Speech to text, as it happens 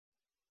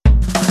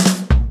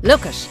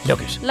Look it.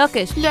 Look it. Look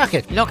it. Look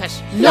it. Look it.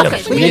 Look Look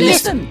it. it. Will you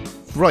listen?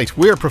 Right,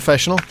 we're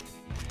professional.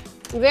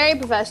 Very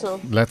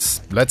professional.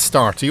 Let's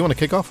start. Do you want to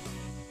kick off?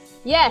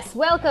 Yes,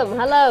 welcome.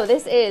 Hello,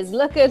 this is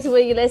Look It, Will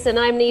You Listen?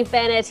 I'm Niamh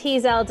Bennett,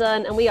 he's Al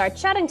Dunn, and we are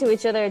chatting to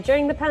each other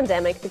during the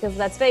pandemic because,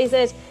 let's face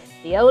it,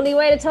 the only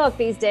way to talk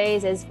these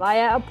days is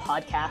via a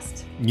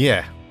podcast.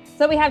 Yeah.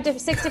 So we have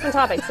 6 different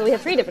topics. So we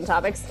have 3 different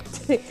topics.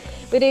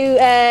 We do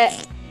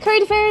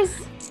current affairs,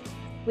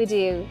 we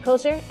do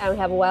culture, and we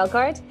have a wild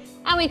card.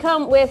 And we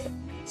come with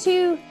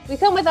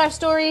our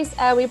stories,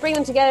 we bring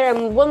them together,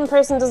 and one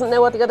person doesn't know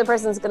what the other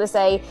person's going to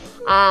say,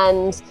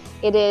 and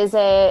it is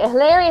a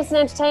hilarious and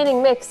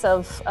entertaining mix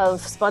of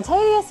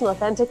spontaneous and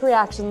authentic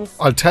reactions.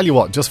 I'll tell you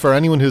what, just for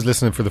anyone who's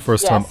listening for the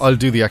first time, I'll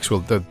do the actual,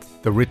 the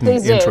written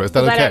intro. Is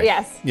that okay?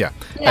 Yes. Yeah.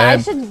 I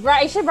should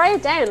write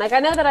it down. Like, I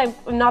know that I'm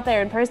not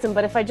there in person,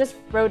 but if I just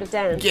wrote it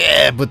down.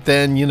 Yeah, but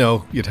then,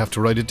 you'd have to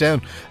write it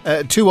down.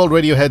 2 old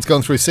Radioheads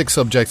gone through 6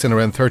 subjects in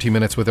around 30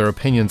 minutes with their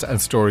opinions and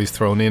stories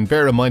thrown in.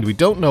 Bear in mind, we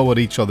don't know what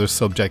each other's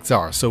subjects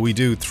are, so we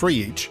do 3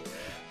 each.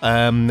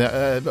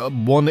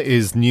 One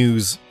is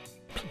news,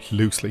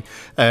 loosely.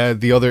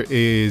 The other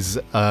is,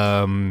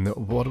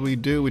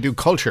 what do? We do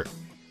culture.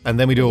 And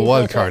then we do a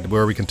wild card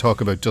where we can talk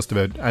about just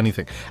about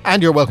anything.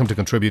 And you're welcome to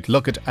contribute.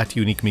 Look at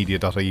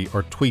uniquemedia.ie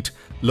or tweet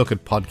Look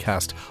at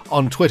Podcast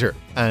on Twitter.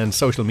 And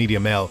Social Media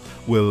Mel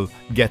will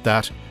get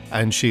that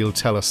and she'll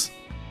tell us,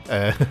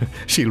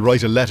 she'll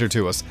write a letter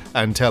to us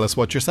and tell us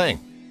what you're saying.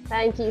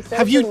 Thank you.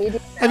 Have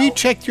you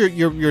checked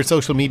your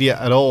social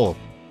media at all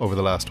over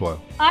the last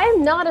while?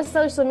 I'm not a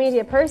social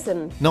media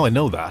person. No, I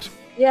know that.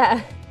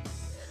 Yeah.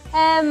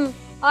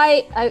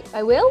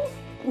 I will.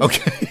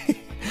 Okay.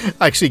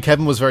 Actually,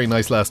 Kevin was very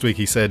nice last week.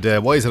 He said,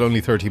 why is it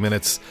only 30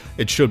 minutes?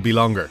 It should be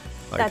longer.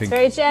 That's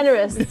very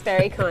generous. It's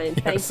very kind.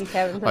 Yes. Thank you,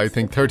 Kevin. I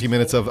think 30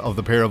 minutes of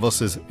the pair of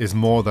us is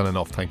more than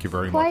enough. Thank you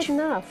very much. Quite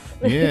enough.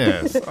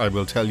 Yes, I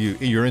will tell you,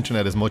 your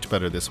internet is much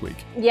better this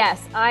week.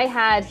 Yes, I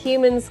had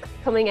humans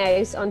coming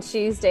out on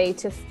Tuesday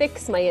to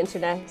fix my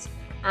internet,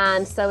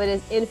 and so it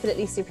is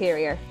infinitely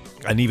superior.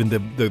 And even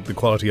the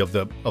quality of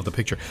the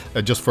picture,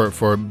 just for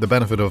the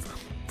benefit of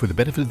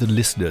the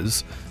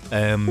listeners,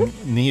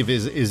 Niamh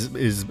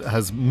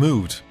has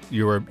moved.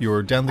 You're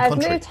down the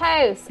country. I've moved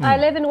house. I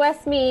live in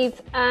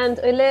Westmeath, and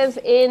I live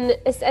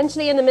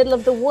essentially in the middle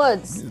of the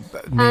woods.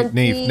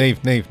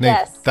 Niamh.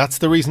 Yes. That's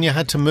the reason you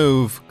had to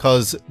move,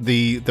 because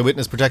the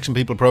Witness Protection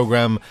People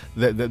program,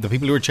 the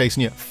people who were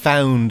chasing you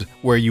found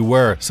where you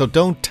were. So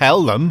don't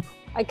tell them.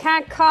 I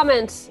can't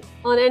comment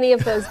on any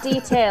of those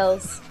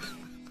details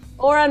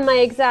or on my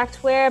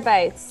exact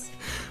whereabouts.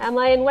 Am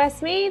I in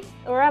Westmeath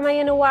or am I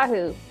in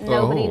Oahu?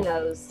 Nobody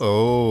knows.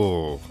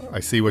 Oh, I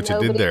see what you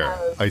did there.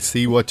 Knows. I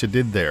see what you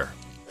did there.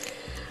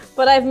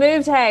 But I've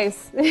moved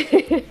house.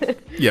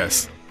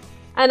 Yes.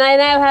 And I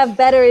now have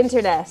better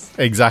internet.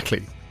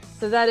 Exactly.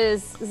 So that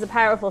is a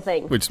powerful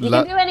thing. You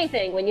can do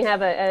anything when you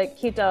have a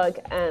cute dog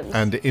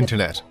and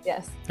internet.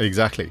 Yes.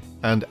 Exactly.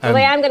 And the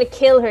way I'm going to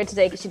kill her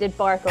today because she did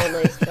bark all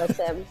night. But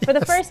for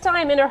the first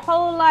time in her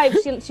whole life,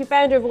 she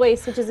found her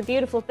voice, which is a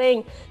beautiful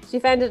thing. She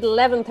found it at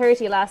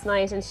 11:30 last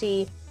night, and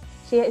she's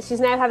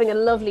now having a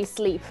lovely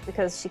sleep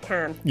because she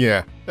can.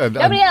 Yeah.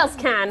 Nobody else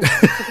can.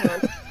 She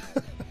can.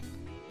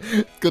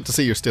 Good to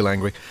see you're still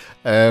angry.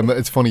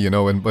 It's funny,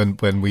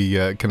 when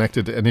we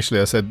connected initially,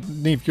 I said,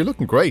 Niamh, you're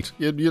looking great.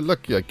 You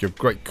look like you're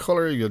great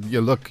colour. You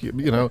look,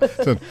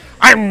 so,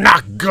 I'm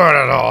not good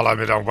at all. I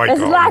don't wake up.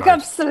 It's lack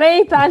of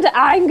sleep and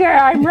anger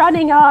I'm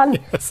running on.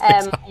 Yes,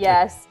 exactly.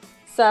 Yes.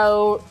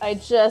 So I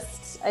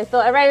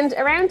thought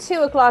around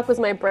 2 o'clock was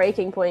my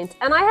breaking point.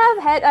 And I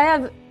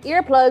have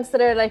earplugs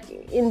that are like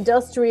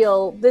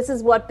industrial. This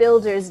is what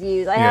builders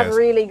use. I have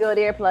really good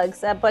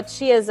earplugs, but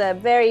she has a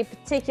very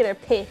particular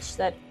pitch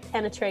that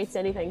penetrates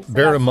anything. So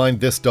bear in mind,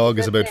 this dog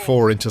is about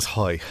 4 inches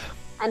high.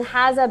 And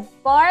has a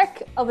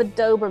bark of a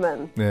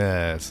Doberman.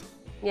 Yes.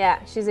 Yeah,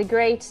 she's a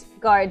great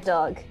guard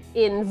dog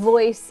in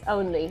voice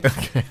only.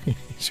 Okay.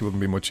 She wouldn't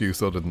be much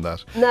use other than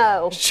that.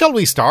 No. Shall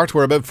we start?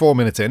 We're about 4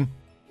 minutes in.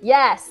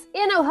 Yes.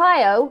 In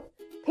Ohio,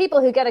 people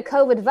who get a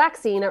COVID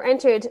vaccine are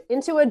entered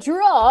into a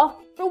draw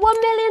for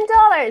 $1 million.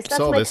 That's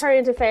my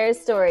current affairs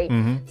story.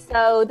 Mm-hmm.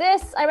 So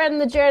this, I read in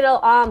the Journal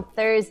on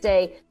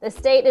Thursday. The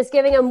state is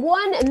giving a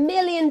 $1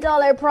 million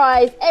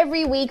prize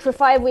every week for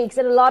 5 weeks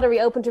in a lottery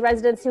open to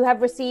residents who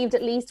have received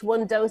at least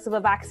 1 dose of a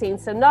vaccine.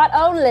 So not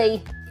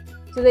only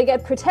do they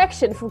get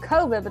protection from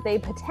COVID, but they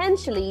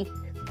potentially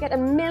get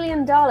 $1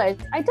 million.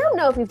 I don't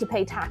know if you have to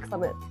pay tax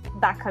on it,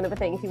 that kind of a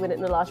thing, if you win it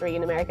in the lottery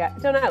in America. I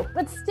don't know.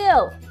 But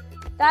still,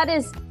 that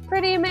is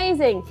pretty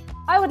amazing.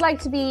 I would like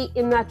to be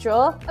in that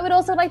draw. I would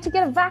also like to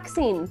get a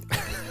vaccine.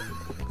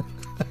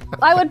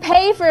 I would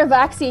pay for a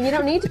vaccine. You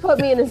don't need to put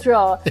me in a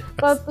draw. Yes.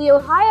 But the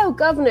Ohio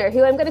governor,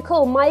 who I'm going to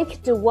call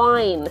Mike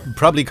DeWine.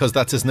 Probably because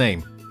that's his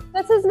name.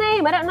 That's his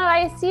name. I don't know.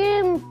 I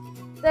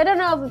don't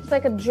know if it's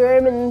like a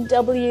German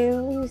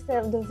W.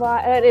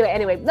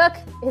 Anyway, look,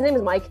 his name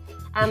is Mike.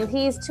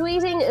 He's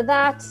tweeting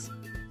that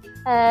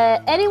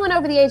anyone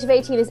over the age of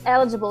 18 is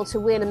eligible to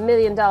win $1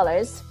 million.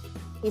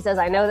 He says,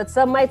 I know that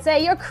some might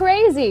say you're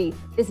crazy.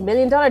 This $1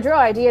 million draw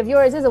idea of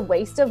yours is a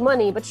waste of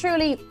money. But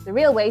truly, the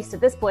real waste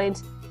at this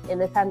point in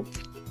the pandemic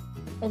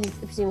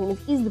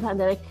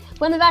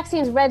when the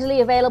vaccine is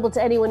readily available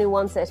to anyone who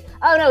wants it.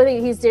 Oh no,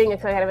 he's doing a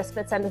kind of a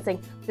split sentence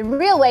thing. The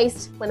real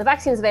waste when the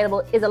vaccine is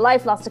available is a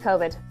life lost to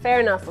COVID. Fair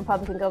enough,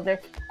 Republican governor.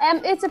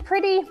 It's a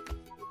pretty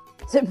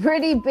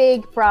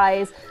big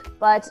prize,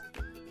 but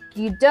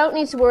you don't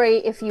need to worry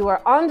if you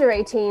are under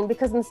 18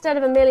 because instead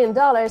of $1 million,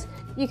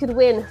 you could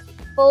win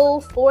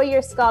full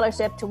 4-year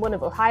scholarship to one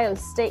of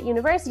Ohio's state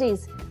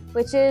universities,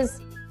 which is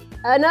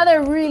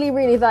another really,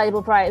 really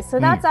valuable prize. So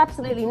that's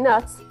absolutely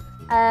nuts.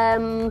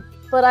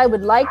 But I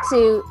would like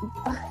to...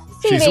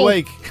 Stevie, she's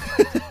awake.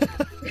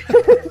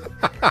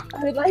 I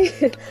would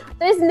like...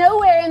 There's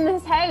nowhere in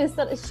this house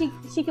that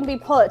she can be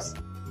put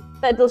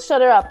that will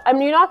shut her up. I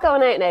mean, you're not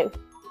going out now.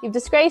 You've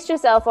disgraced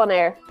yourself on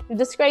air. You've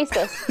disgraced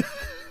us.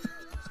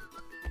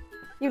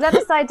 You let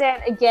us lie down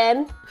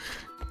again.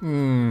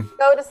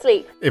 Go to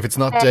sleep. If it's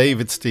not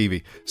Dave, it's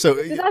Stevie. So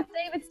it's not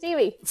Dave, it's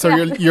Stevie. So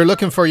yeah. you're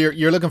looking for your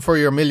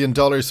 $1 million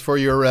for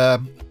your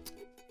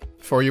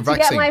vaccine. To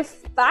get my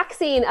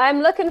vaccine.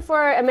 I'm looking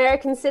for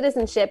American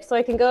citizenship so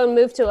I can go and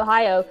move to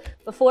Ohio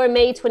before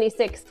May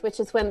 26th, which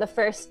is when the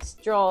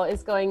first draw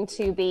is going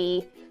to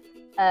be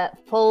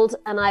pulled.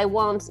 And I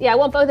want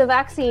both a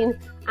vaccine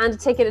and a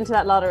ticket into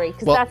that lottery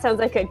because that sounds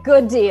like a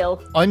good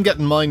deal. I'm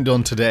getting mine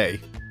done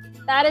today.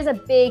 That is a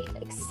big,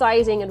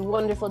 exciting and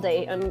wonderful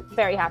day. I'm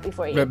very happy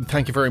for you.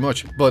 Thank you very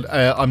much. But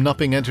I'm not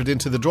being entered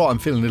into the draw. I'm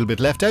feeling a little bit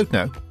left out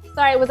now.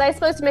 Sorry, was I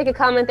supposed to make a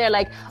comment there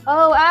like,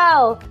 oh,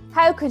 Al,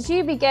 how could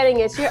you be getting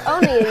it? You're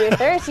only in your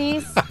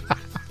 30s.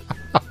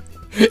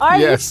 Are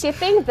you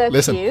skipping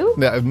the queue?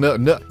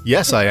 No.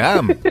 Yes, I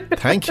am.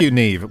 Thank you,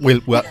 Niamh.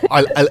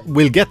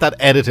 We'll get that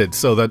edited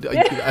so that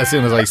as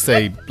soon as I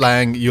say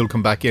blang, you'll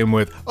come back in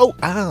with, oh,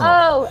 Al.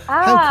 Oh,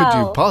 Al. How could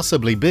you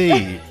possibly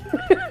be?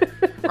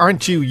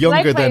 Aren't you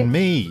younger than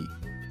me?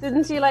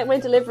 Didn't you like my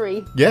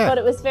delivery? Yeah. I thought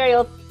it was very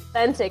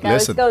authentic. I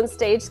was going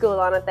stage school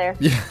on it there.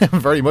 Yeah,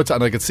 very much.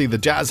 And I could see the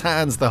jazz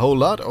hands, the whole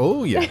lot.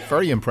 Oh, yeah,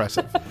 very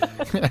impressive.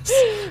 Yes.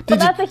 Well,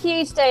 that's a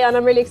huge day and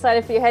I'm really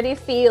excited for you. How do you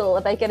feel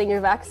about getting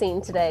your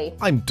vaccine today?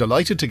 I'm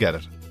delighted to get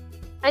it.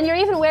 And you're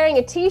even wearing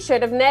a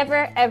t-shirt. I've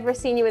never, ever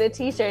seen you in a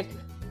t-shirt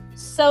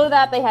so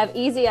that they have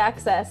easy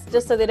access,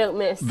 just so they don't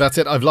miss. That's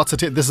it. I've lots of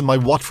this is my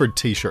Watford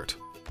t-shirt.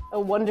 Oh,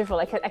 wonderful.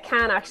 I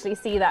can actually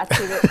see that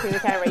through the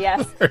camera,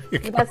 yes.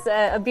 That's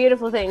a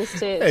beautiful thing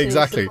to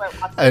exactly.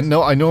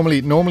 No, I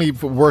normally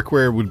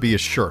workwear would be a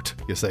shirt,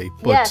 you say.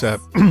 But at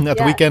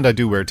the weekend I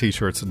do wear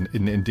t-shirts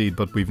indeed,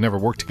 but we've never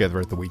worked together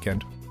at the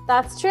weekend.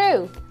 That's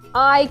true.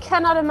 I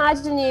cannot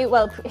imagine you,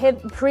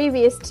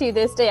 previous to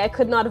this day, I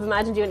could not have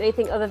imagined you in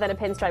anything other than a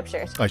pinstripe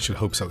shirt. I should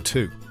hope so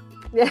too.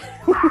 Yeah.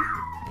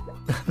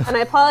 And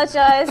I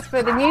apologise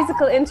for the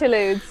musical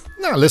interludes.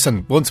 No,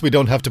 listen, once we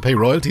don't have to pay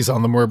royalties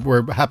on them,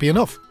 we're happy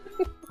enough.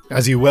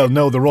 As you well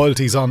know, the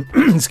royalties on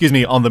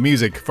on the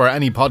music for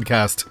any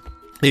podcast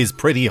is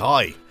pretty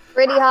high.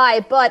 Pretty high,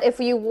 but if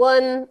you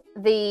won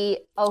the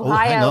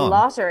Ohio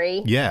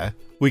lottery,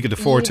 we could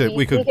afford to.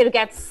 We could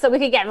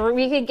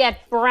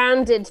get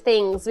branded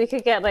things. We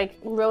could get like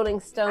Rolling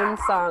Stones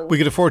songs. We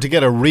could afford to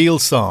get a real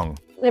song.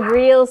 A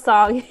real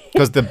song.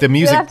 Because the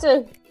music,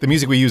 the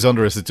music we use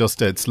under us is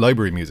just it's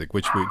library music,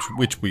 which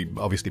we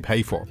obviously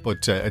pay for,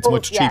 but it's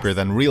much cheaper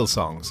than real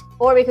songs.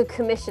 Or we could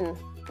commission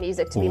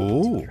music to be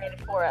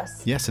created for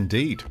us. Yes,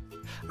 indeed.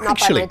 Not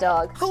actually, by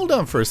my dog. Hold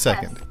on for a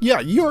second.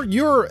 Yes. Yeah,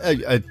 you're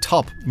a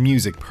top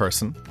music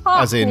person.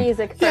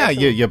 Music person. Yeah,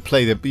 you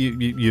play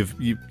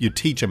you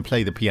teach and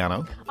play the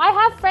piano. I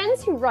have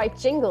friends who write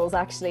jingles.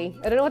 Actually,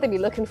 I don't know what they'd be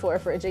looking for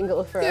a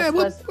jingle for us. Yeah,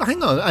 well,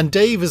 hang on. And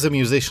Dave is a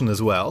musician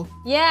as well.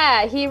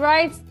 Yeah, he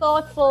writes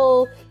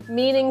thoughtful,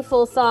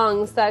 meaningful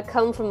songs that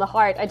come from the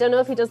heart. I don't know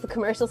if he does the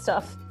commercial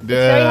stuff. It's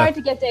very hard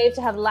to get Dave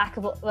to have lack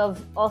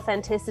of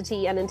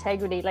authenticity and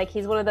integrity. Like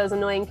he's one of those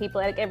annoying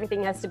people. Like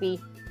everything has to be,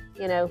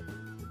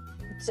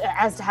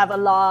 has to have a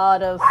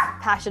lot of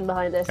passion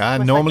behind it.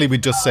 Normally we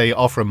just say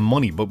offer him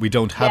money, but we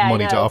don't have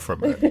money to offer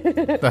him.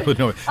 That would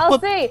know. I'll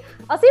see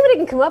what he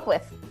can come up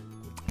with.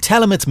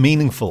 Tell him it's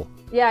meaningful.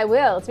 Yeah, I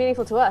will. It's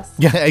meaningful to us.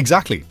 Yeah,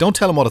 exactly. Don't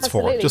tell him what it's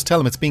for. Just tell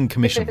him it's being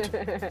commissioned.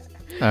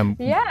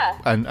 Yeah.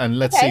 And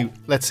let's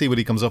see what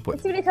he comes up with.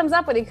 Let's see what he comes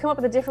up with. He can come up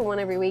with a different one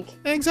every week.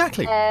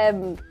 Exactly.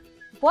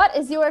 What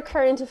is your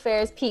current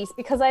affairs piece?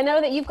 Because I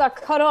know that you've got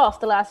cut off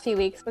the last few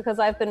weeks because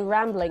I've been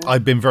rambling.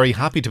 I've been very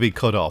happy to be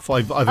cut off.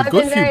 I've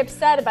been very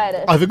upset about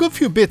it. I have a good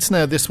few bits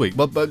now this week,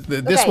 but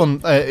this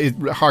one it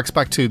harks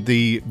back to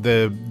the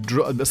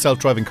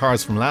self-driving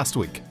cars from last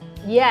week.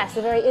 Yes,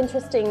 a very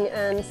interesting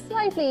and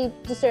slightly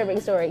disturbing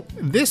story.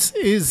 This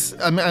is,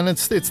 and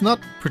it's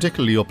not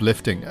particularly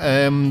uplifting.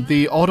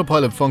 The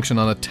autopilot function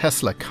on a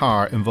Tesla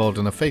car involved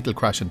in a fatal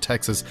crash in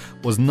Texas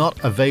was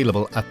not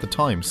available at the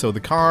time. So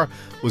the car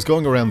was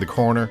going around the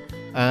corner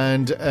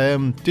and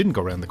didn't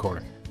go around the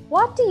corner.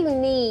 What do you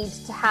need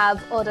to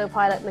have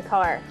autopilot in a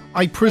car?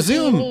 I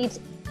presume... Do you need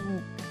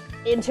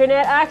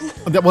internet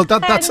access? Well,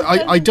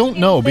 I don't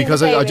know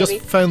because I just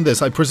found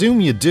this. I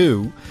presume you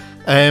do.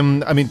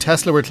 I mean,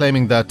 Tesla were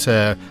claiming that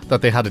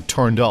that they had it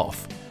turned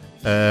off.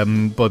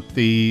 But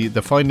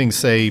the findings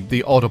say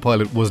the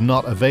autopilot was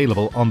not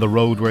available on the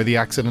road where the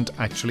accident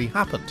actually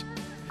happened.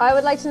 I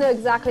would like to know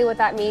exactly what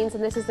that means,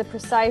 and this is the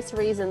precise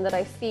reason that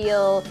I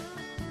feel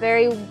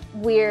very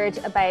weird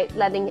about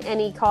letting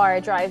any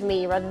car drive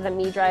me rather than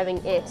me driving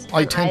it.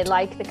 I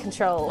like the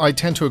control. I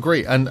tend to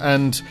agree,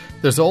 and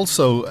there's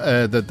also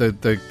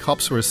the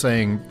cops were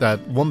saying that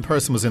one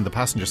person was in the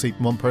passenger seat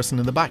and one person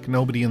in the back,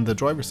 nobody in the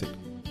driver's seat.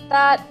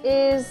 That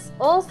is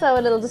also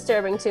a little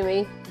disturbing to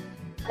me.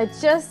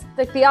 It's just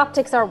like the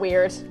optics are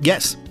weird.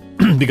 Yes,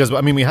 because I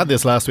mean we had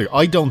this last week.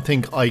 I don't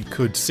think I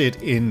could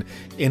sit in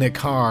a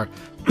car,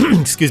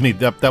 excuse me,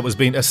 that was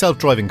being a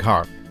self-driving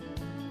car.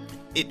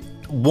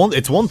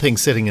 It's one thing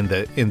sitting in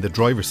the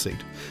driver's seat,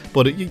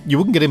 but you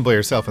wouldn't get in by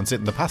yourself and sit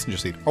in the passenger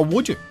seat, or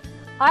would you?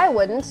 I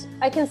wouldn't.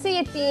 I can see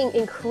it being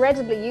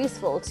incredibly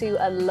useful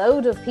to a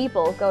load of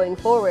people going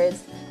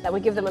forwards. That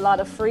would give them a lot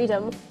of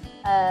freedom.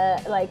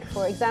 Like,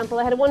 for example,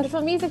 I had a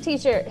wonderful music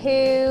teacher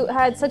who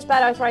had such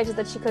bad arthritis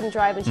that she couldn't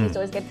drive, and she used to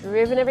always get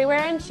driven everywhere,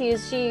 and she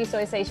used to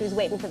always say she was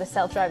waiting for the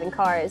self-driving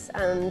cars,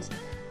 and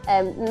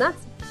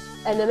that's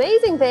an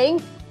amazing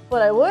thing,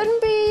 but I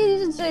wouldn't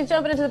be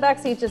jumping into the back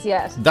seat just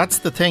yet. That's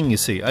the thing, you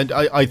see.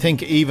 I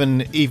think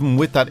even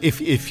with that,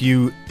 if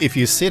you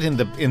sit in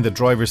the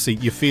driver's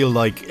seat, you feel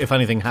like if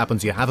anything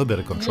happens, you have a bit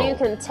of control. You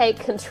can take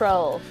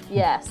control,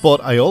 yes.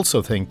 But I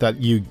also think that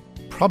you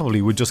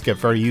probably would just get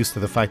very used to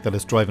the fact that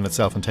it's driving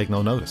itself and take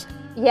no notice.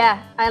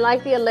 Yeah, I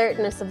like the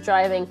alertness of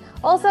driving.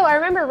 Also, I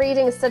remember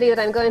reading a study that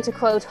I'm going to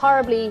quote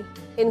horribly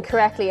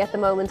incorrectly at the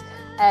moment,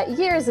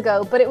 years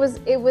ago, but it was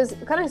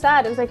kind of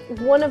sad. It was like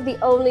one of the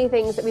only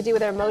things that we do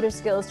with our motor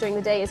skills during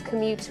the day is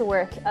commute to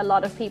work. A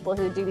lot of people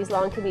who do these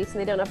long commutes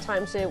and they don't have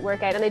time to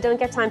work out, and they don't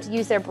get time to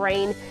use their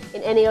brain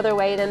in any other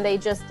way than they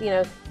just,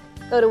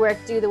 go to work,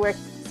 do the work.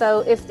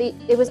 So I think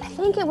it was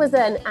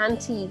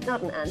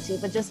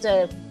just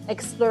a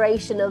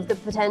exploration of the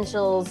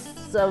potentials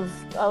of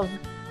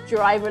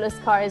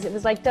driverless cars. It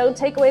was like, don't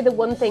take away the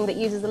one thing that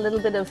uses a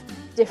little bit of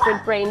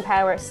different brain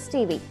power,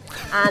 Stevie,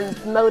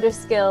 and motor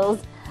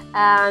skills,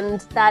 and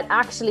that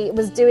actually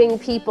was doing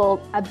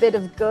people a bit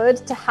of good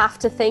to have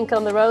to think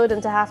on the road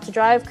and to have to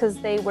drive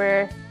because they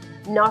were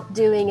not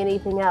doing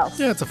anything else.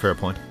 Yeah, that's a fair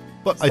point.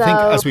 But I think,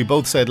 as we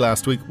both said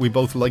last week,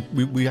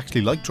 we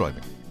actually like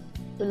driving.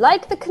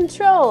 Like the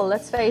control,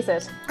 let's face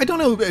it. I don't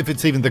know if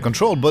it's even the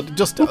control, but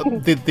just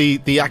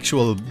the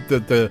actual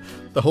the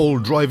whole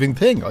driving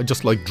thing. I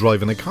just like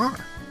driving a car.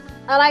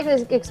 I like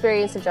the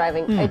experience of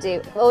driving. I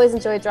do. I've always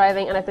enjoyed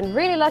driving, and I've been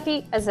really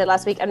lucky. As I said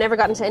last week, I've never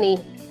gotten to any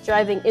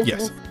driving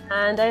incidents,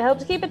 and I hope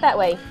to keep it that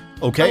way.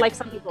 Okay. Unlike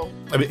some people.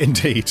 I mean,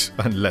 indeed,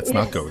 and let's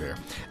not go there.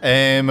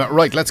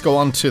 Right, let's go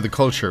on to the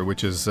culture,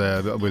 which is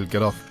we'll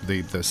get off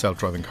the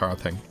self-driving car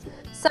thing.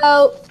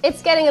 So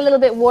it's getting a little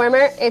bit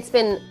warmer. It's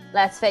been,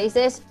 let's face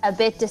it, a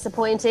bit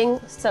disappointing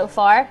so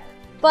far.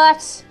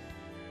 But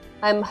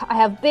I don't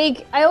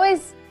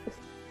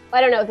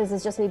know if this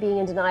is just me being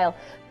in denial,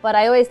 but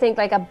I always think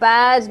like a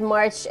bad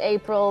March,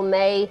 April,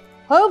 May,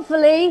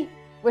 hopefully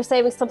we're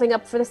saving something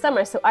up for the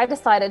summer. So I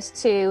decided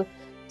to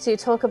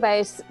talk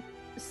about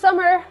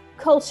summer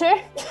culture.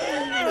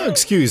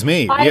 Excuse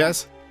me,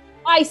 yes?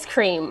 Ice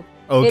cream.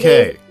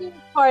 Okay. It is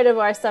part of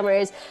our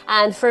summers,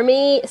 and for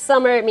me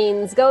summer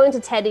means going to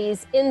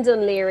Teddy's in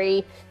Dún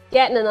Laoghaire,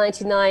 getting a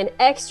 99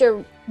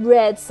 extra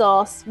red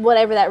sauce,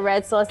 whatever that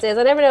red sauce is.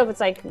 I never know if it's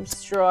like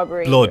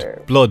strawberry blood,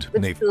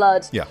 it's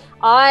blood. Yeah,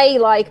 I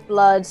like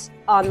blood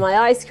on my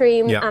ice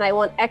cream, and I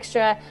want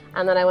extra,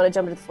 and then I want to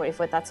jump into the 40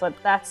 foot.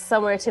 That's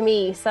summer to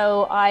me.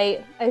 So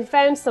I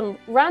found some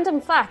random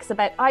facts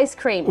about ice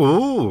cream.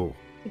 Ooh.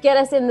 To get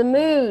us in the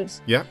mood.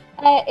 Yeah.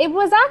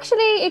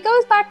 It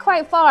goes back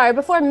quite far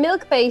before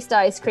milk-based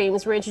ice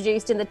creams were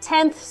introduced in the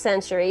 10th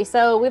century.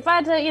 So we've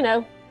had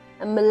a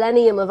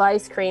millennium of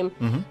ice cream.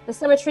 Mm-hmm. The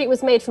summer treat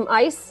was made from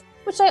ice,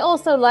 which I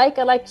also like.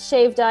 I like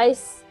shaved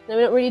ice. Now,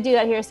 we don't really do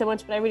that here so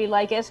much, but I really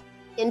like it.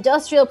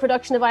 Industrial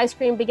production of ice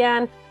cream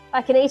began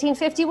back in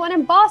 1851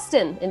 in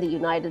Boston in the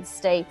United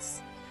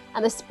States.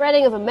 And the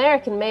spreading of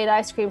American-made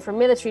ice cream for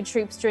military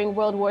troops during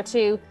World War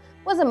II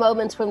was a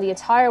moment when the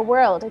entire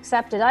world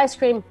accepted ice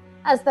cream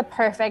as the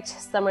perfect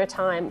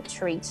summertime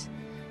treat.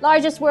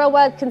 Largest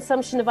worldwide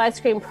consumption of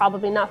ice cream,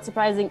 probably not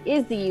surprising,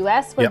 is the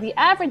US, where the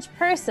average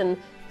person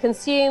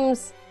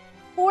consumes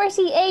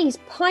 48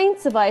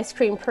 pints of ice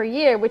cream per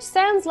year, which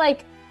sounds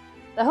like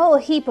the whole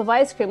heap of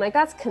ice cream. Like,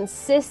 that's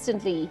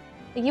consistently.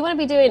 Like, you want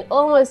to be doing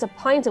almost a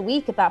pint a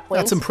week at that point.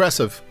 That's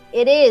impressive.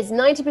 It is.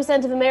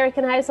 90% of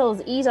American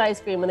households eat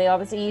ice cream, and they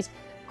obviously eat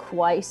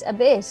quite a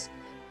bit.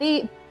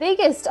 The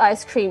biggest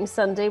ice cream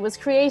sundae was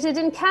created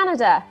in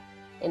Canada,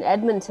 in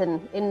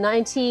Edmonton, in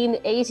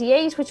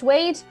 1988, which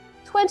weighed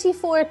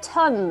 24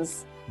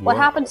 tons. Whoa. What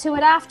happened to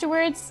it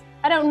afterwards?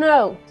 I don't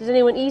know. Did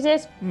anyone eat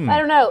it? I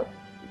don't know.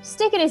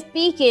 Sticking his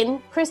beak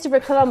in, Christopher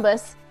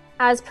Columbus,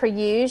 as per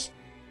usual,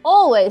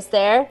 always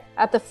there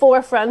at the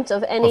forefront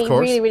of any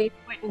really, really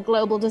important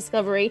global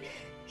discovery.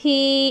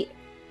 The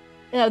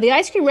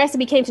ice cream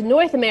recipe came to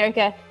North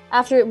America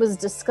after it was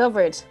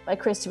discovered by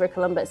Christopher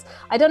Columbus.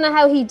 I don't know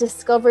how he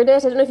discovered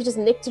it. I don't know if he just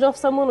nicked it off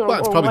someone or. Well,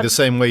 it's probably what. The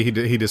same way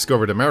he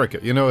discovered America.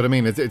 You know what I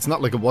mean? It's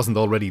not like it wasn't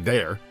already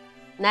there.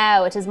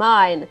 Now it is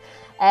mine.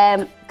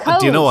 Cones,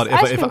 do you know what?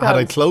 If had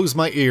I closed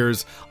my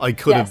ears, I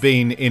could have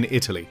been in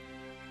Italy.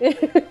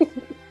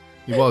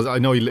 He was. I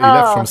know he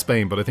left from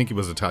Spain, but I think he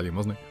was Italian,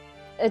 wasn't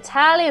he?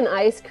 Italian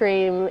ice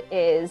cream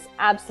is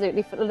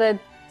absolutely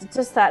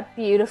just that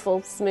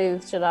beautiful,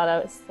 smooth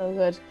gelato. It's so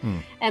good.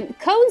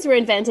 Cones were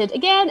invented.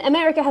 Again,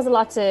 America has a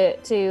lot to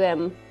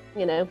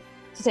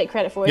take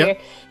credit for here.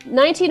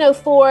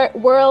 1904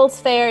 World's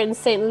Fair in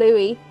St.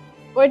 Louis.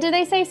 Or did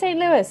they say St.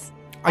 Louis?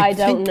 I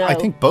don't know. I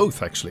think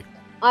both, actually.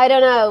 I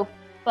don't know.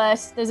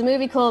 But there's a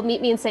movie called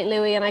Meet Me in St.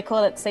 Louis, and I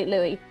call it St.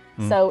 Louis.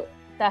 So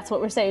that's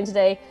what we're saying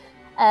today.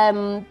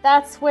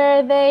 That's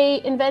where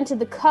they invented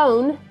the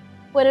cone,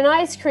 when an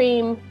ice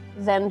cream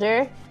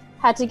vendor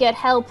had to get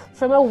help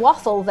from a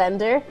waffle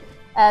vendor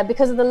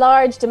because of the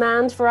large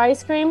demand for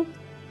ice cream.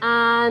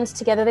 And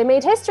together they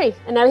made history.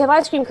 And now we have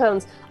ice cream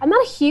cones. I'm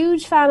not a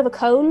huge fan of a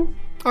cone.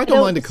 I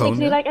don't mind a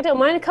cone. I don't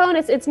mind a cone.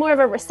 It's more of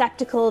a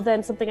receptacle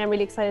than something I'm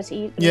really excited to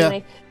eat. Yeah.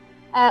 Anyway.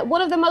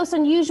 One of the most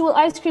unusual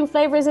ice cream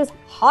flavors is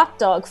hot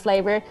dog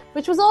flavor,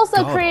 which was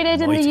also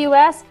created in the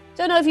US.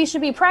 Don't know if you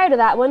should be proud of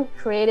that one.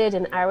 Created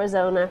in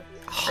Arizona.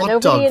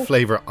 Hot dog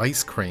flavor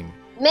ice cream.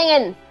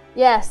 Minging.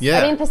 Yes.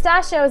 Yeah. I mean,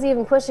 pistachio is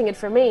even pushing it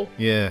for me.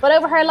 Yeah. But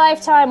over her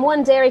lifetime,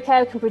 one dairy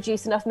cow can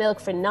produce enough milk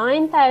for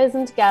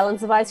 9,000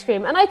 gallons of ice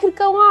cream. And I could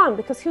go on,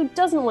 because who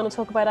doesn't want to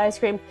talk about ice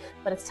cream?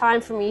 But it's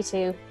time for me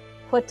to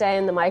put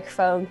down the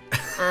microphone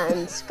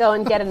and go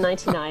and get a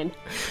 99.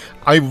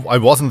 I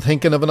wasn't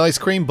thinking of an ice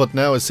cream, but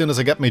now as soon as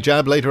I get my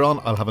jab later on,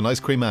 I'll have an ice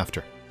cream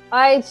after.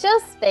 I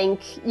just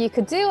think you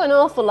could do an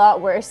awful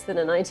lot worse than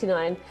a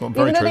 99. Well,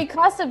 even though they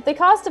cost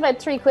about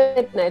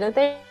 £3 now, don't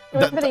they?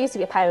 They used to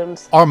be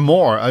 £1. Or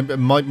more.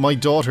 My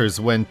daughters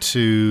went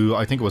to,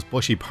 I think it was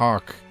Bushy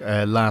Park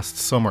last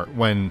summer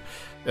when...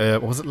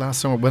 was it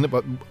last summer?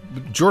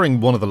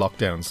 During one of the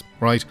lockdowns,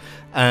 right?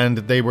 And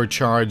they were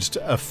charged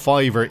a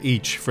 £5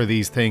 each for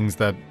these things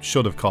that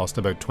should have cost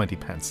about 20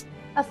 pence.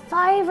 A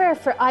 £5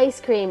 for ice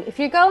cream. If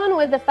you're going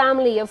with a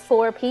family of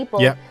 4 people,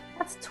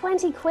 that's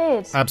 20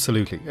 quid.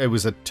 Absolutely. It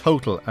was a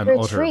total and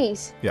utter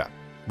treat. Yeah,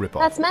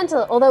 rip-off. That's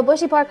mental. Although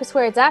Bushy Park is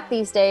where it's at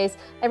these days,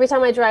 every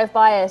time I drive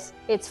by it,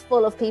 it's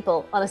full of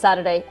people on a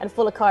Saturday and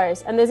full of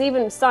cars. And there's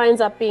even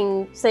signs up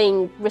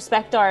saying,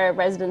 respect our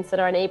residents, that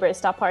our neighbours,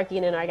 stop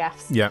parking in our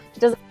gaffs. Yeah.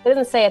 It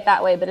doesn't say it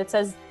that way, but it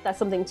says that's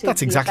something to.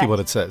 That's exactly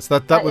what it says.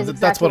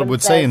 That's what it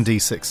would say in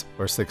D6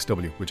 or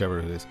 6W, whichever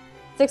it is.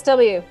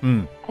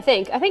 6W, I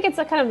think. I think it's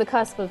a kind of the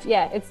cusp of,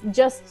 it's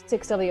just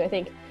 6W, I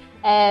think.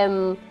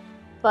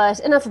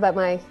 But enough about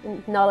my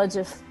knowledge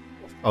of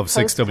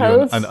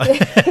 6W. And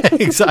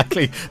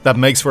exactly. That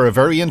makes for a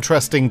very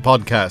interesting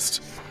podcast.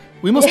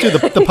 We must do the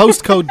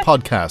postcode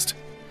podcast.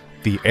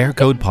 The Air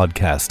Code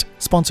podcast,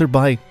 sponsored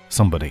by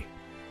somebody.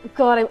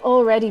 God, I'm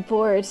already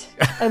bored.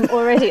 I'm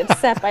already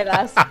upset by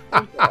that.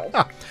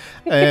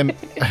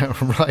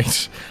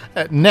 Right.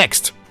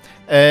 Next.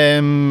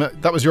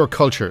 That was your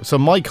culture. So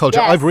my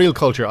culture, yes. I've real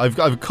culture. I've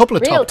a couple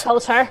of real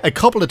a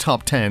couple of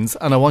top 10s,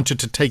 and I want you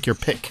to take your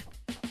pick.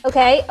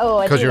 Okay.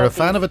 Oh, because you're a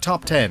fan of a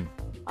top 10.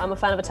 I'm a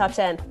fan of a top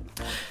 10.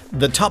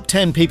 The top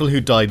 10 people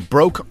who died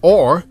broke,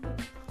 or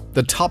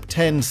the top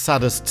 10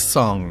 saddest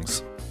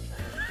songs.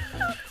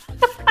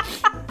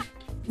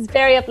 It's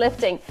very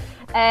uplifting.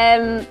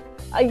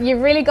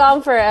 You've really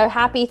gone for a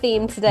happy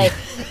theme today.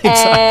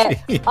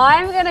 Exactly.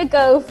 I'm going to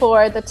go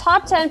for the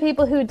top 10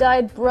 people who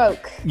died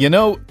broke. You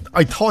know,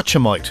 I thought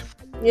you might.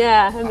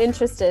 Yeah, I'm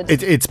interested.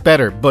 It's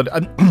better, but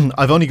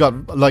I've only got,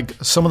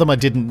 some of them I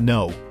didn't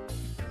know.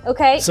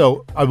 Okay.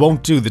 So I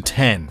won't do the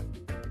 10.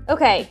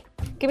 Okay.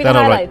 Give me the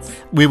highlights.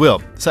 Right. We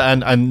will. So,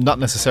 and not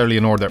necessarily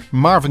in order.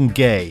 Marvin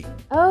Gaye.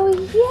 Oh,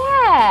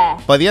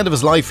 yeah. By the end of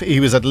his life, he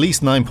was at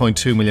least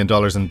 $9.2 million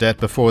in debt.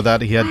 Before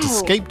that, he had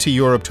escaped to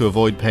Europe to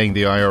avoid paying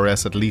the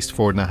IRS at least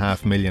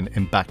 $4.5 million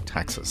in back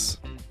taxes.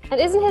 And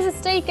isn't his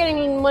estate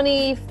getting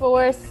money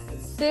for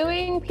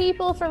suing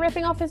people for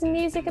ripping off his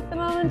music at the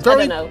moment? I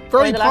don't know.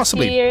 Very the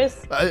possibly.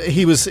 Last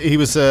few years?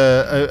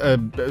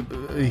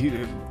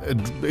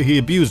 He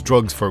abused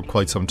drugs for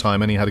quite some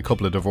time, and he had a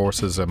couple of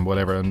divorces and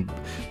whatever. He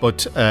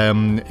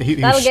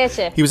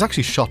was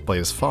actually shot by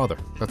his father.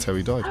 That's how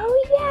he died.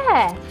 Oh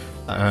yeah.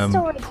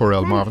 Poor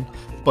old Marvin.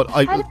 But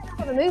I didn't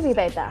have a movie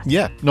about that.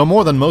 Yeah, no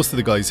more than most of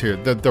the guys here.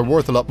 They're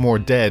worth a lot more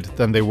dead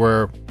than they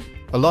were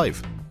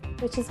alive.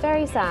 Which is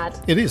very sad.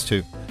 It is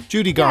too.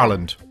 Judy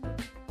Garland.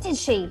 Did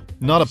she?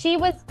 Not a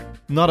penny.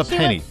 Not a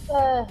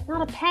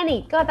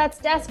penny. God, that's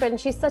desperate.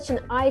 And she's such an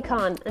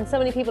icon. And so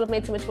many people have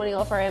made so much money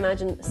off her, I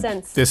imagine,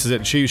 since. This is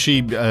it.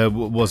 She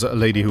was a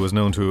lady who was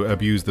known to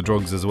abuse the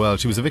drugs as well.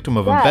 She was a victim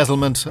of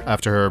embezzlement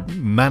after her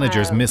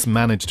managers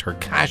mismanaged her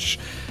cash.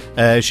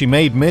 She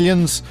made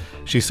millions.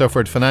 She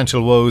suffered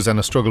financial woes and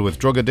a struggle with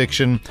drug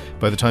addiction.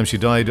 By the time she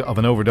died of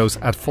an overdose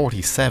at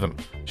 47,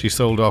 she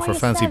sold off her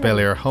fancy Bel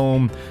Air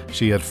home.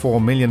 She had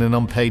 $4 million in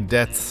unpaid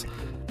debts.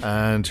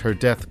 and her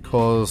death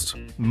caused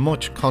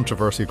much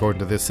controversy according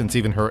to this, since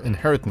even her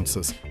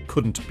inheritances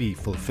couldn't be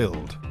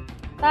fulfilled.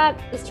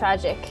 That is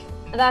tragic.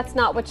 That's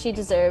not what she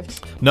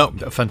deserved. No,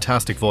 a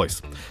fantastic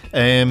voice.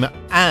 And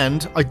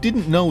I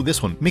didn't know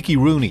this one. Mickey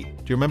Rooney.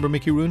 Do you remember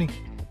Mickey Rooney?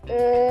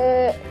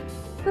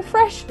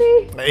 Refresh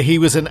me. He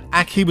was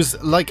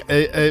like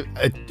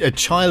a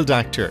child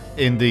actor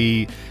in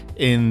the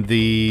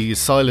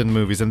silent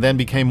movies, and then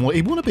he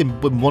would have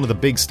been one of the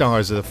big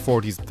stars of the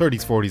 40s,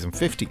 30s, 40s and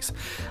 50s.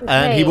 Okay.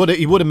 And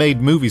he would have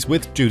made movies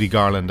with Judy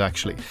Garland,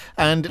 actually.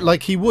 And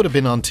like, he would have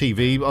been on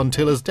TV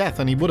until his death,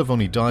 and he would have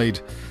only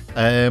died,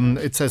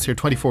 it says here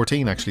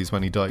 2014 actually is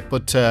when he died.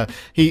 But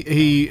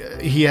he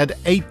had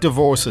 8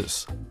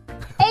 divorces.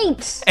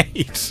 8?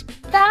 8.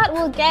 That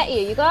will get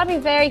you. You gotta be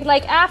very,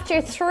 like,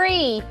 after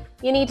 3,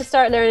 you need to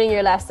start learning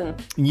your lesson.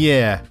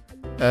 Yeah.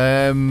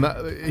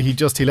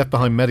 He left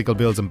behind medical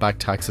bills and back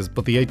taxes,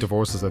 but the 8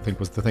 divorces, I think,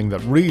 was the thing that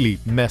really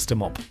messed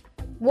him up.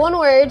 One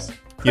word,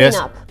 prenup. Yes.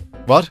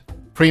 What?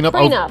 Prenup?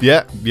 Prenup. Oh,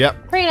 yeah.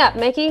 Prenup,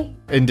 Mickey.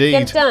 Indeed.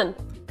 Get it done.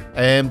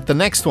 The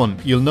next one,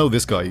 you'll know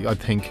this guy, I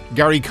think.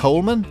 Gary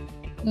Coleman?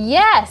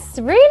 Yes,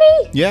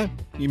 really? Yeah.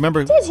 You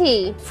remember? Did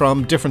he?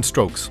 From Different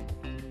Strokes.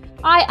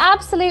 I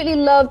absolutely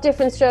love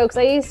Different Strokes.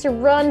 I used to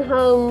run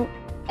home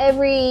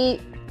every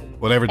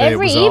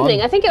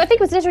evening. I think it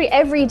was literally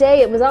every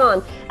day it was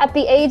on. At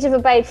the age of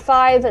about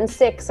 5 and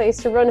 6, I used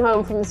to run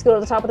home from the school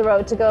at the top of the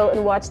road to go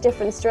and watch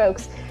Different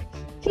Strokes.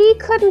 He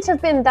couldn't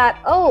have been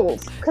that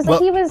old because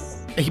he was.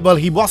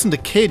 He wasn't a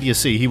kid, you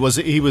see. He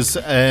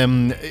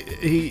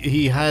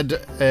had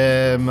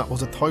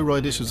was it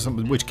thyroid issues or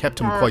something, which kept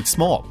him quite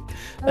small,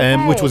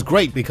 which was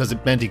great because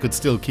it meant he could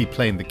still keep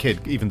playing the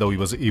kid, even though he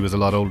was a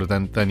lot older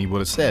than he would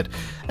have said.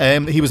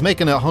 He was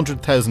making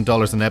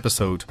 $100,000 an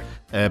episode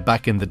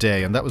back in the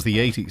day, and that was the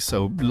 80s.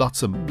 So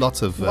lots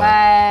of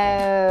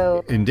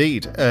wow.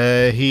 Indeed,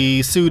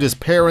 he sued his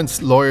parents,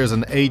 lawyers,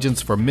 and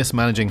agents for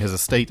mismanaging his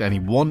estate, and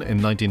he won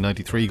in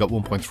 1993. He got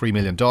 $1.3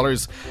 million,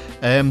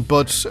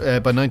 but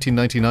by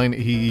 1999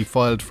 he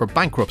filed for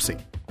bankruptcy,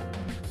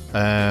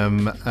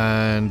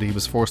 and he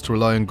was forced to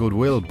rely on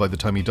goodwill by the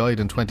time he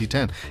died in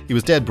 2010. He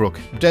was dead broke.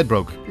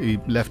 He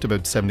left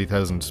about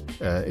 70,000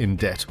 in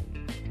debt.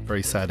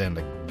 Very sad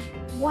ending.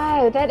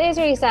 Wow, that is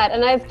really sad.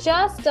 And I've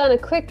just done a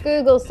quick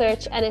Google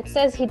search and it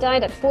says he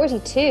died at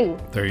 42.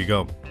 There you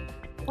go.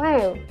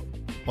 Wow.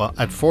 Well,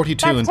 at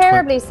 42. That's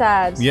terribly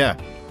sad. Yeah.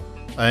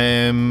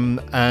 And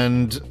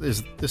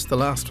is this the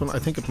last one? I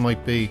think it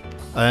might be.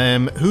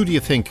 Who do you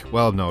think?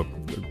 Well, no,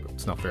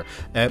 it's not fair.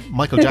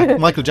 Michael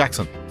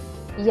Jackson.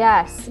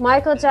 Yes,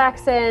 Michael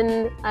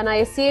Jackson, and I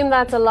assume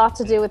that's a lot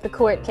to do with the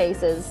court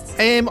cases.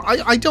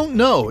 I don't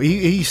know.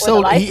 He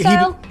sold.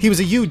 He was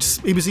a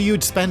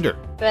huge spender.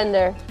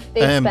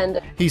 Big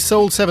spender. He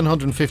sold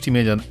 750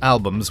 million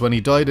albums. When he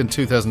died in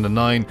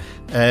 2009,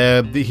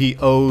 he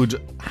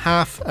owed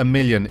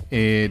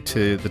 $500,000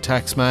 to the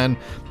taxman,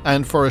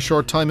 and for a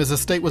short time his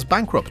estate was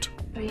bankrupt.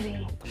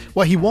 Really?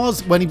 Well, he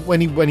was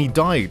when he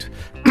died.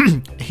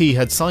 He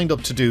had signed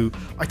up to do,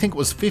 I think it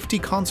was 50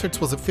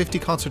 concerts. Was it 50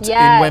 concerts in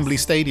Wembley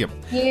Stadium?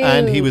 Huge.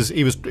 And he was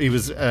doing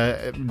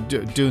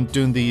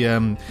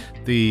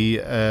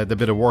the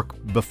bit of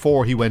work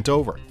before he went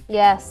over.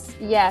 Yes,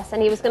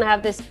 and he was going to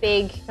have this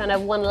big kind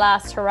of one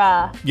last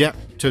hurrah. Yeah,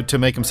 to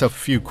make himself a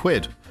few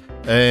quid.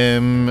 I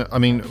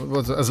mean,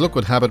 as luck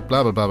would have it,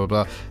 blah blah blah blah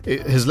blah.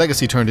 His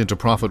legacy turned into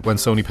profit when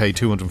Sony paid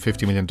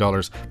 $250 million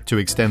to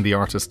extend the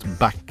artist's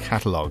back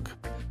catalogue.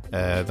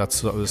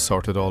 That's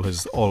sorted all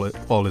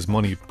his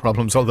money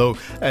problems. Although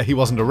he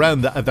wasn't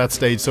around at that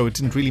stage, so it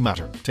didn't really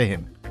matter to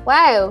him.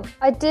 Wow,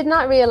 I did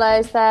not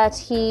realise that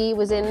he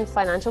was in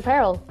financial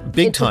peril.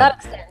 Big time. To that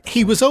extent.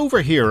 He was over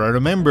here. I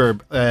remember.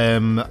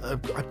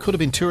 It could have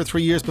been 2 or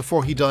 3 years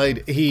before he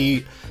died.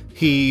 He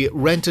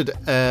rented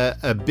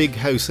a big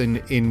house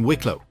in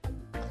Wicklow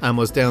and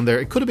was down there.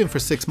 It could have been for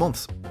 6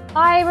 months.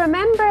 I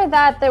remember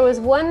that there was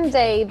one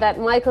day that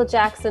Michael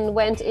Jackson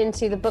went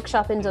into the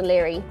bookshop in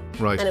Dunleary.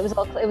 Right. And it was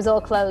all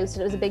closed,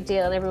 and it was a big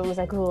deal, and everyone was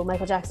like, "Oh,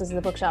 Michael Jackson's in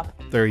the bookshop."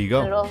 There you go.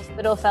 And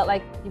it all felt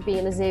like you'd be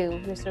in a zoo.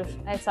 You're sort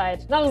of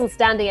outside. I wasn't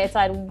standing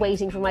outside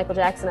waiting for Michael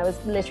Jackson. I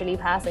was literally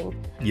passing.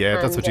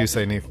 Yeah, that's what you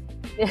say, Niamh.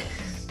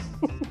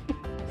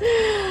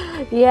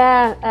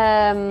 Yeah.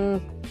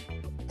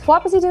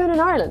 What was he doing in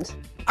Ireland?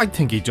 I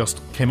think he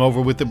just came over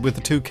with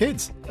the 2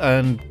 kids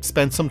and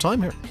spent some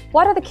time here.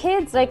 What are the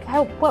kids like?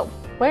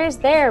 Where's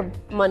their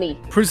money?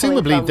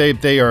 Presumably, they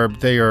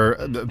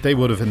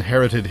would have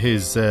inherited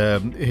his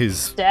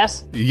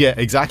debt. Yeah,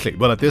 exactly.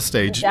 Well, at this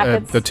stage,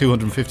 the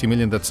 $250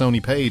 million that Sony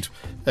paid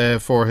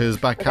for his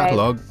back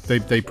catalogue,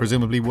 they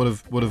presumably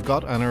would have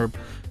got, and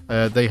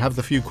they have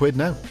the few quid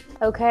now.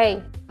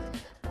 Okay.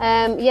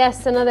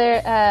 Yes,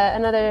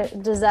 another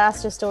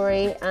disaster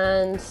story,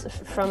 and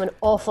from an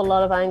awful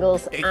lot of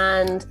angles.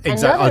 And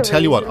exactly, I'll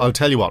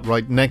tell you what.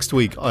 Right, next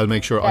week I'll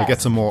make sure I'll get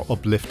some more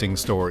uplifting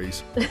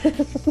stories.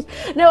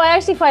 No, I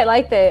actually quite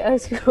like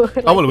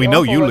we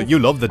know you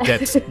love the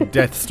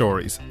death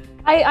stories.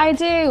 I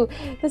do.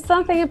 There's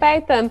something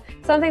about them,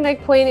 something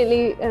like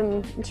poignantly,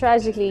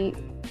 tragically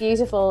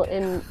beautiful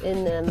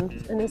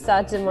in a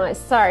sad demise.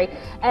 Sorry,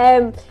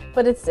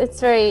 but it's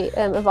very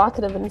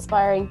evocative and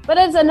inspiring. But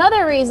it's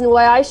another reason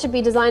why I should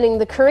be designing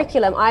the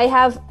curriculum. I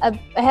have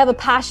a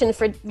passion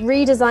for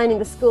redesigning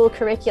the school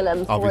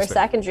curriculum for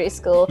secondary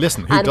school.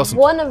 Listen, who doesn't?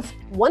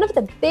 One of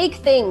the big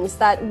things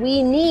that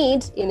we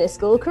need in a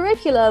school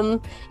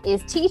curriculum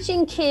is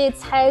teaching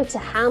kids how to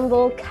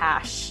handle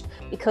cash,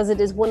 because it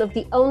is one of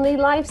the only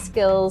life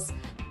skills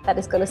that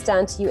is going to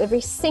stand to you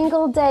every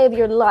single day of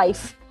your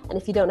life.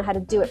 And if you don't know how to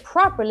do it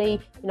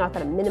properly, you're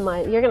going to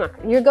minimize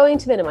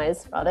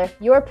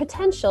your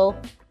potential.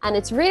 And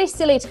it's really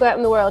silly to go out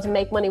in the world and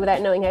make money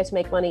without knowing how to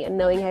make money and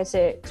knowing how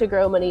to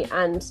grow money.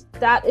 And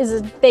that is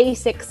a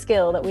basic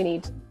skill that we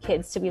need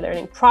kids to be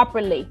learning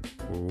properly.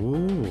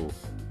 Ooh.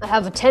 I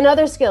have 10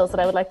 other skills that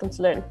I would like them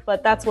to learn,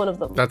 but that's one of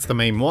them. That's the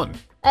main one.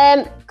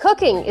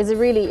 Cooking is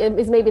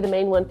maybe the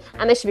main one,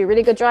 and they should be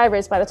really good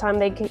drivers by the time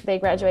they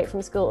graduate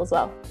from school as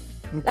well.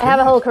 Okay. I have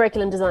a whole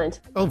curriculum designed.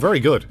 Oh,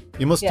 very good.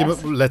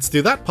 Let's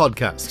do that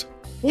podcast.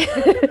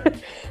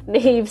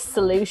 Neve's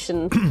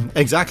solution.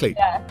 Exactly.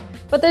 Yeah.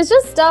 But there's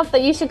just stuff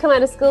that you should come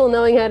out of school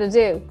knowing how to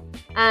do,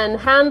 and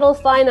handle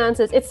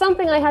finances. It's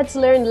something I had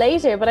to learn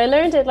later, but I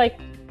learned it like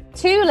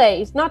too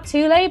late. Not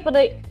too late, but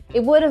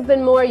it would have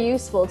been more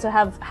useful to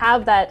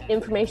have that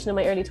information in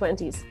my early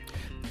 20s.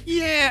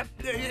 Yeah,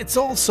 it's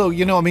also,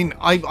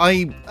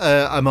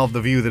 I'm of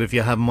the view that if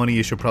you have money,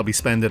 you should probably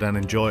spend it and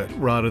enjoy it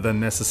rather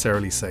than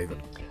necessarily save it.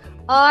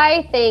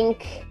 I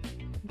think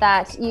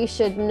that you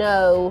should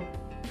know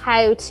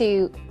I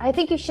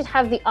think you should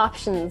have the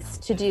options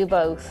to do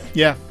both.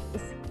 Yeah.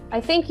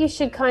 I think you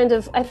should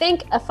I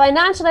think a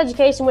financial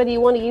education, whether you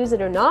want to use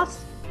it or not,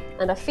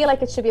 and I feel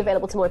like it should be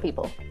available to more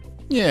people.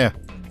 Yeah.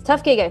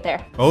 Tough gig out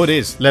there. Oh, it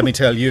is. Let me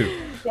tell you.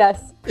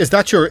 Yes. Is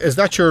that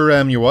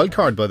your wild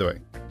card, by the way?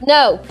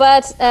 No,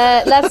 but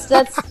let's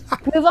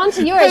move on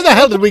to yours. How the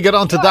hell did we get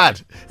onto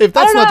that? If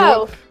that's I don't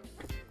know.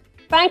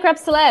 Bankrupt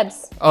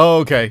celebs. Oh,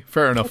 okay,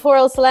 fair enough. Poor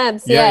old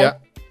celebs. Yeah.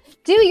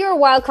 Do your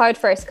wild card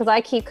first, because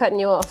I keep cutting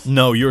you off.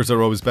 No, yours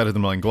are always better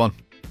than mine. Go on.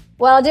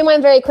 Well, I'll do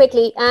mine very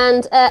quickly.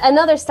 And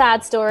another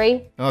sad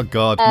story. Oh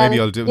God, maybe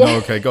I'll do. Yeah. No,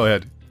 okay, go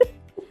ahead.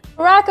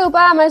 Barack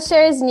Obama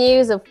shares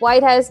news of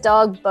White House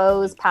dog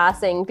Bo's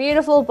passing.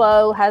 Beautiful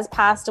Bo has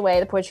passed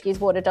away, the Portuguese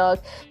water dog,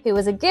 who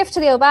was a gift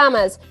to the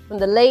Obamas from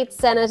the late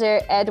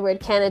Senator Edward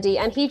Kennedy.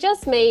 And he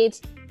just made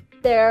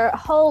their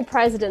whole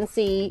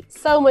presidency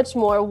so much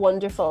more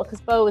wonderful,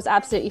 because Bo was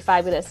absolutely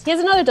fabulous. He has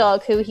another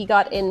dog who he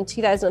got in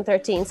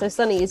 2013, so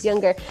Sonny is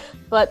younger.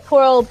 But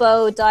poor old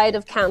Bo died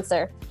of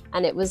cancer,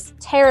 and it was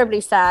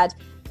terribly sad.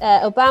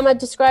 Obama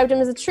described him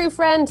as a true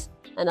friend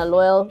and a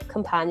loyal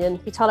companion.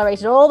 He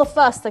tolerated all the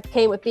fuss that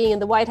came with being in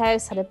the White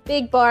House, had a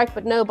big bark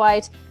but no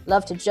bite,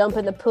 loved to jump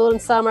in the pool in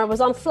summer, was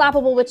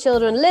unflappable with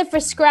children, lived for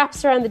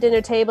scraps around the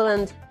dinner table,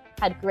 and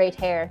had great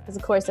hair. Because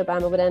of course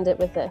Obama would end it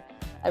with a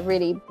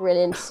really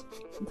brilliant,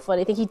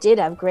 funny thing. He did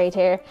have great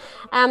hair.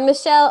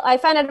 Michelle, I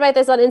found out about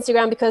this on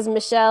Instagram because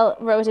Michelle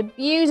wrote a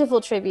beautiful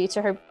tribute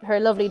to her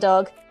lovely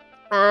dog,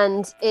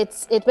 and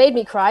it made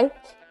me cry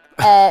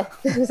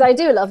because I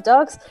do love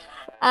dogs.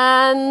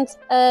 And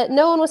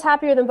no one was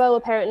happier than Bo,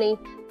 apparently,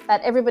 that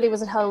everybody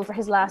was at home for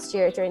his last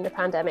year during the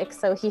pandemic.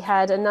 So he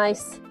had a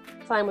nice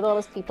time with all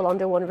his people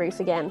under one roof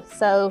again.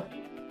 So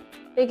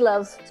big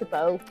love to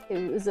Bo,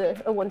 who is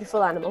a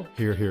wonderful animal.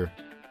 Hear, hear.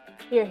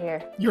 Hear,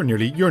 hear. You're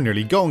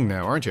nearly going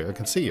now, aren't you? I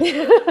can see you.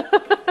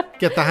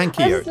 Get the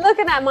hanky out. I was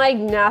looking at my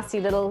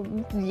nasty little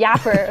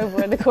yapper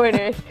over in the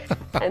corner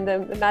and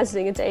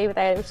imagining a day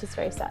without it, which is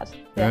very sad.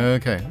 Yeah.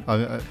 Okay.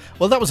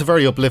 Well, that was a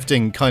very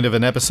uplifting kind of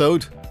an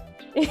episode.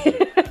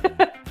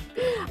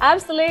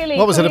 Absolutely.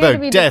 What was it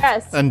about?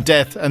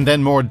 Death and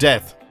then more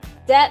death.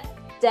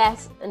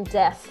 Death and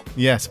death.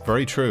 Yes,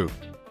 very true.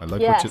 I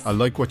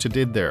like what you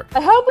did there.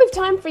 I hope we've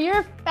time for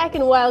your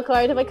second wild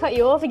card. Have I cut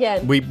you off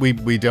again?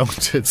 We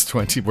don't. It's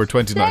 20. We're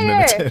 29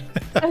 minutes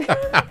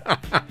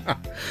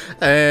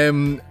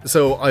in.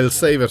 So I'll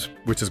save it,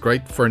 which is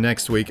great, for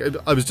next week.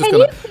 I was just Can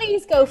you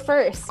please go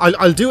first?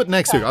 I'll do it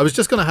next week. I was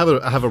just going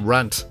to have a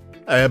rant.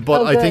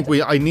 But I think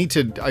I need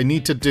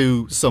to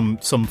do some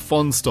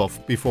fun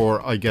stuff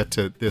before I get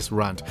to this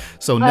rant.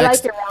 So I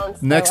like your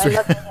rants. Next week,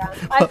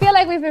 I feel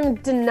like we've been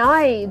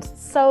denied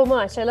so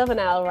much. I love an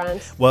Al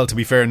rant. Well, to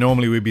be fair,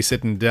 normally we'd be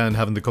sitting down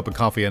having the cup of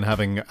coffee and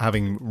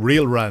having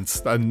real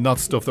rants and not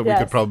stuff that we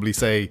could probably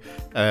say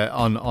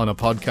on a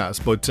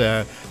podcast. But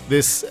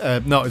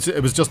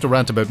it was just a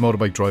rant about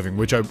motorbike driving,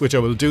 which I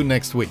will do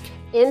next week.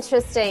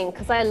 Interesting,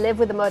 because I live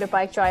with a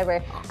motorbike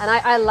driver, and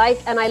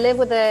I live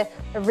with a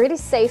really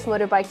safe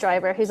motorbike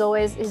driver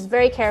who's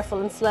very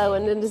careful and slow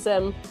and is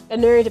a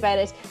nerd about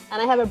it.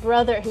 And I have a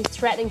brother who's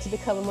threatening to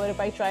become a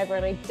motorbike driver,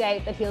 and I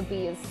doubt that he'll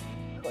be as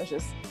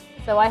cautious.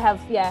 So I have,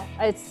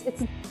 it's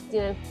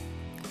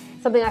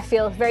something I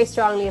feel very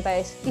strongly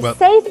about. Be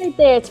safe out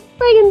there. It's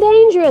friggin'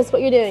 dangerous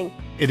what you're doing.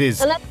 It is.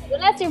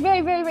 Unless you're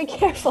very, very, very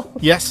careful.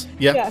 Yes.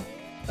 Yeah.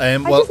 I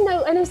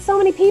know so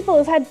many people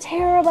who've had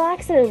terrible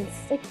accidents.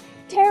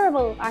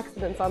 Terrible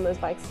accidents on those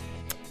bikes,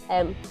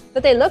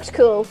 but they looked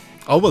cool.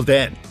 Oh, well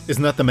then,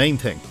 isn't that the main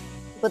thing?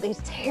 but these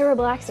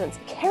terrible accidents.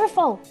 Be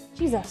careful.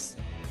 Jesus.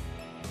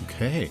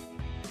 Okay.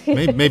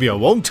 Maybe I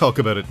won't talk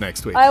about it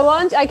next week.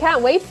 I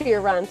can't wait for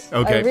your rant.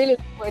 Okay. I really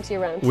look forward to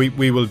your rant.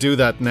 We will do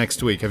that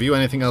next week. Have you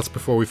anything else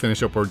before we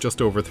finish up? We're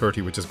just over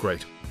 30, which is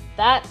great.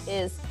 That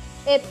is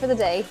it for the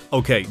day.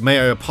 Okay. May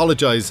I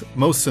apologise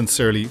most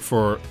sincerely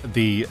for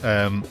the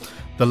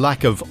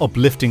lack of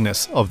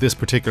upliftingness of this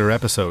particular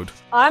episode.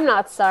 I'm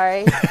not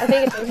sorry. I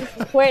think it's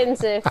important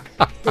to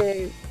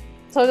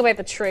talk about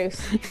the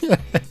truth. Okay.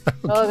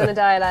 We're all going to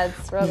die,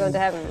 lads. We're all going to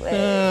heaven.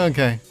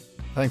 Okay.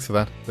 Thanks for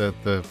that.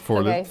 The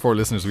four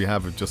listeners we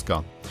have just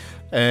gone.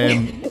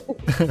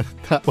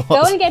 That was,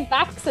 go and get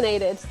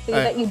vaccinated so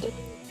that you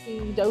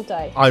don't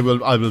die. I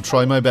will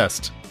try my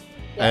best.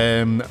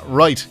 Yeah.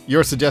 Right,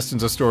 your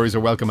suggestions or stories are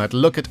welcome at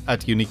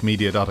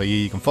lookit@uniquemedia.ie.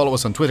 You can follow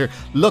us on Twitter,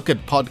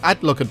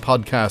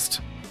 lookatpodcast.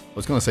 I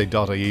was going to say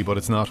 .ie, but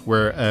it's not.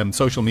 Where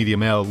Social Media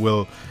Mail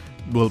will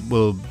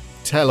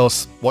tell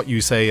us what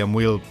you say, and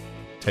we'll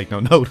take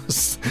no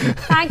notice.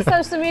 Thanks,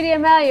 Social Media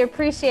Mail. You're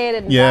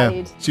appreciated and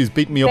valued. She's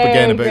beating me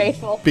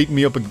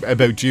up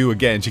about you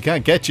again. She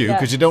can't get you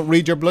because you don't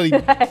read your bloody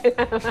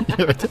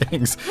your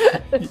things.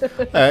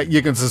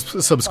 You can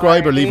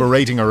subscribe or leave a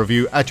rating or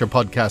review at your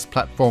podcast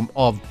platform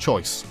of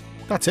choice.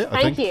 That's it.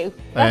 Thank you.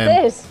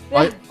 That's it.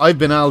 Yeah. I've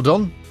been Al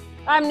Dunn.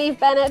 I'm Niamh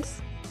Bennett.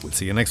 We'll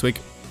see you next week.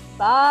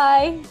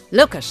 Bye.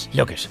 Look it.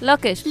 Look it.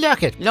 Look it.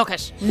 Look it. Look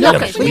it.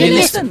 Look it. Will you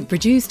listen?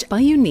 Produced by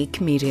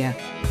Unique Media.